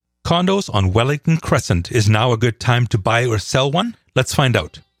condos on Wellington Crescent. Is now a good time to buy or sell one? Let's find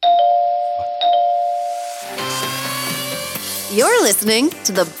out. You're listening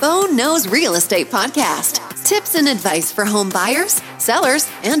to the Bo Knows Real Estate Podcast. Tips and advice for home buyers, sellers,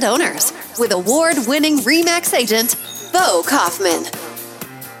 and owners. With award-winning RE/MAX agent, Bo Kaufman.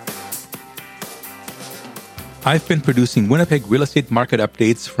 I've been producing Winnipeg real estate market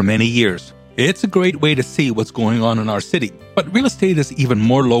updates for many years. It's a great way to see what's going on in our city. But real estate is even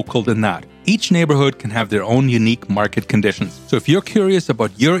more local than that. Each neighborhood can have their own unique market conditions. So if you're curious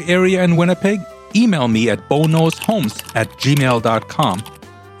about your area in Winnipeg, email me at bonoknowshomes@gmail.com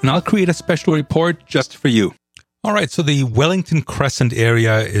and I'll create a special report just for you. All right, so the Wellington Crescent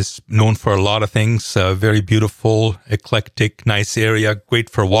area is known for a lot of things. Very beautiful, eclectic, nice area, great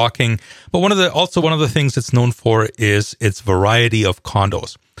for walking. But one of the things it's known for is its variety of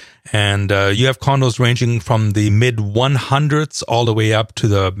condos. And you have condos ranging from the mid 100s all the way up to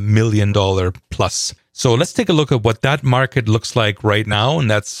the $1 million plus. So let's take a look at what that market looks like right now, and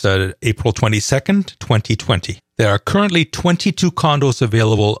that's April 22nd, 2020. There are currently 22 condos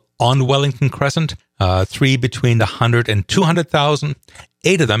available on Wellington Crescent, 3 between the 100 and 200,000,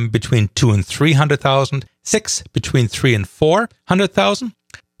 8 of them between 2 and 300,000, 6 between 3 and 400,000,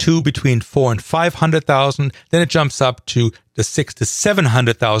 2 between 4 and 500,000. Then it jumps up to the $600,000 to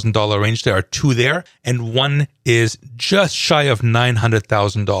 $700,000 range. There are 2 there, and 1 is just shy of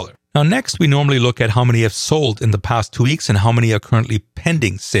 $900,000. Now, next, we normally look at how many have sold in the past 2 weeks and how many are currently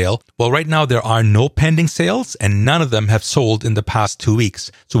pending sale. Well, right now, there are no pending sales and none of them have sold in the past 2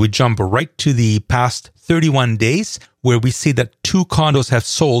 weeks. So we jump right to the past 31 days where we see that 2 condos have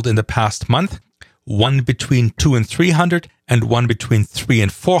sold in the past month, 1 between 2 and 300 and 1 between 3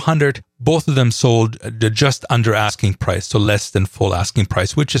 and 400. Both of them sold just under asking price, so less than full asking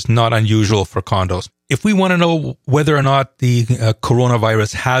price, which is not unusual for condos. If we want to know whether or not the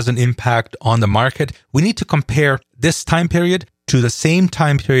coronavirus has an impact on the market, we need to compare this time period to the same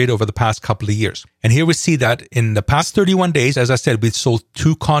time period over the past couple of years. And here we see that in the past 31 days, as I said, we sold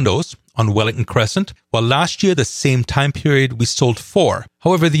 2 condos on Wellington Crescent, while last year, the same time period, we sold 4.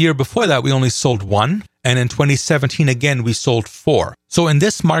 However, the year before that, we only sold 1. And in 2017, again, we sold 4. So in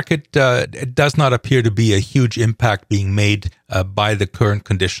this market, it does not appear to be a huge impact being made by the current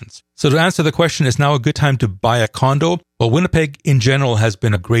conditions. So to answer the question, is now a good time to buy a condo? Well, Winnipeg in general has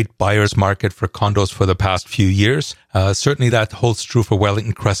been a great buyer's market for condos for the past few years. Certainly that holds true for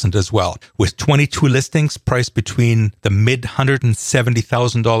Wellington Crescent as well. With 22 listings priced between the mid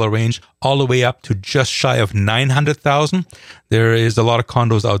 $170,000 range all the way up to just shy of $900,000, there is a lot of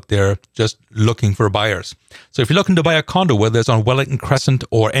condos out there just looking for buyers. So if you're looking to buy a condo, whether it's on Wellington Crescent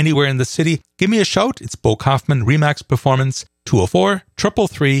or anywhere in the city, give me a shout. It's Bo Kaufman, RE/MAX Performance,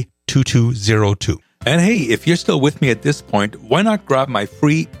 204-333-2202. And hey, if you're still with me at this point, why not grab my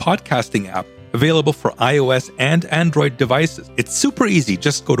free podcasting app available for iOS and Android devices? It's super easy.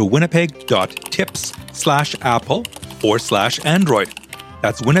 Just go to winnipeg.tips/apple/Android.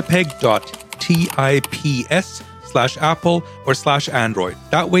 That's winnipeg.tips/apple/Android.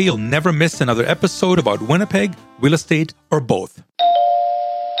 That way you'll never miss another episode about Winnipeg, real estate, or both.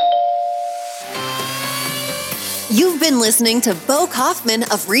 You've been listening to Bo Kaufman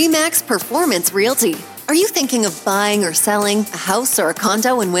of RE/MAX Performance Realty. Are you thinking of buying or selling a house or a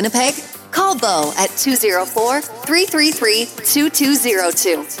condo in Winnipeg? Call Bo at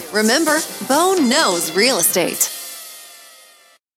 204-333-2202. Remember, Bo knows real estate.